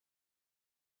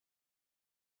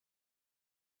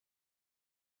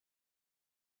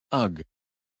Ugh.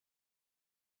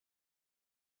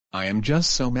 I am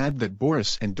just so mad that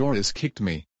Boris and Doris kicked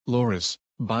me. Loris,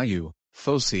 Bayou,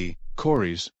 Fosi,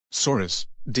 Goris, Soros,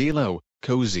 Delo,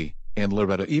 Cozy, and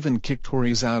Loretta even kicked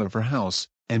Tories out of her house,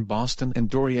 and Boston and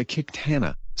Doria kicked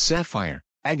Hannah, Sapphire,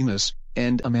 Agnes,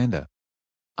 and Amanda.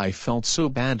 I felt so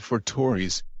bad for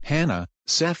Tories, Hannah,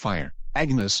 Sapphire,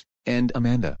 Agnes, and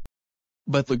Amanda.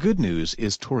 But the good news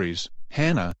is Tories,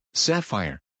 Hannah,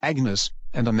 Sapphire, Agnes,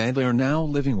 and Amanda are now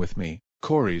living with me.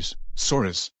 Goris,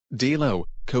 Soros, Delo,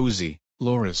 Cozy,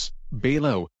 Loris,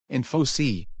 Balo, and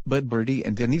Fosi, but Bertie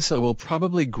and Denisa will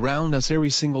probably ground us every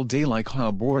single day like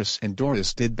how Boris and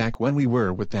Doris did back when we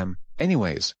were with them.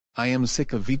 Anyways, I am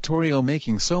sick of Vittorio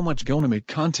making so much Animate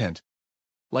content.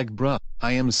 Like bruh,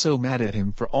 I am so mad at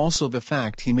him for also the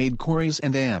fact he made Goris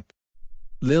and Amp.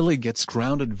 Lily gets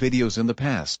grounded videos in the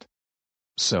past.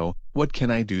 So, what can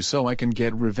I do so I can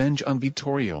get revenge on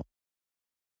Vittorio?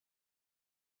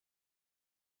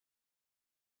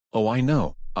 Oh, I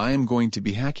know. I am going to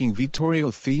be hacking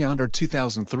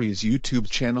VittorioTheVyonder2003's YouTube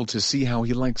channel to see how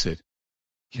he likes it.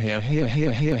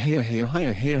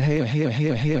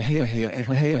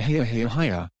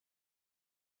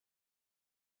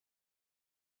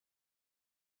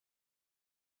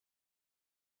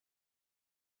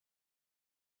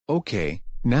 Okay,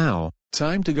 now,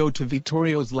 time to go to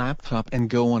Vittorio's laptop and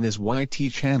go on his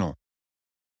YT channel.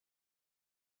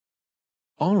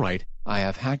 Alright, I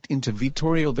have hacked into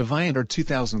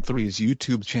VittorioTheVyonder2003's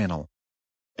YouTube channel.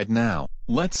 And now,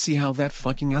 let's see how that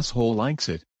fucking asshole likes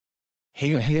it.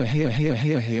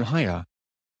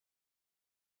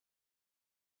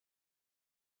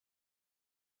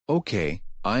 Okay,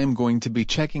 I am going to be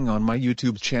checking on my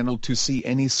YouTube channel to see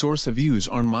any source of views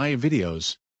on my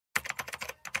videos.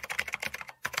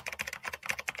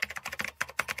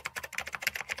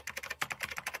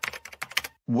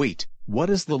 Wait, what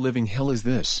is the living hell is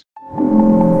this?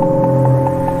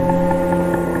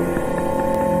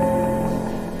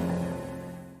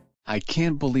 I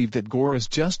can't believe that Goris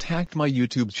just hacked my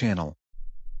YouTube channel.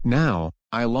 Now,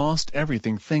 I lost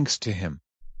everything thanks to him.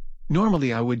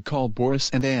 Normally I would call Boris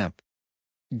and Amp.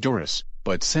 Doris,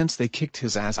 but since they kicked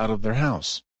his ass out of their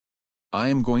house, I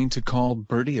am going to call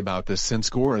Bertie about this since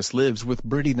Goris lives with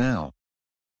Bertie now.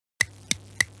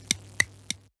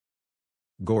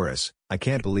 Goris, I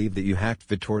can't believe that you hacked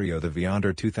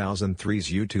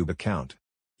VittorioTheVyonder2003's YouTube account.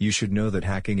 You should know that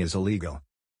hacking is illegal.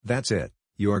 That's it,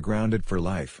 you are grounded for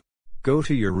life. Go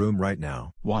to your room right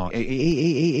now. Wow.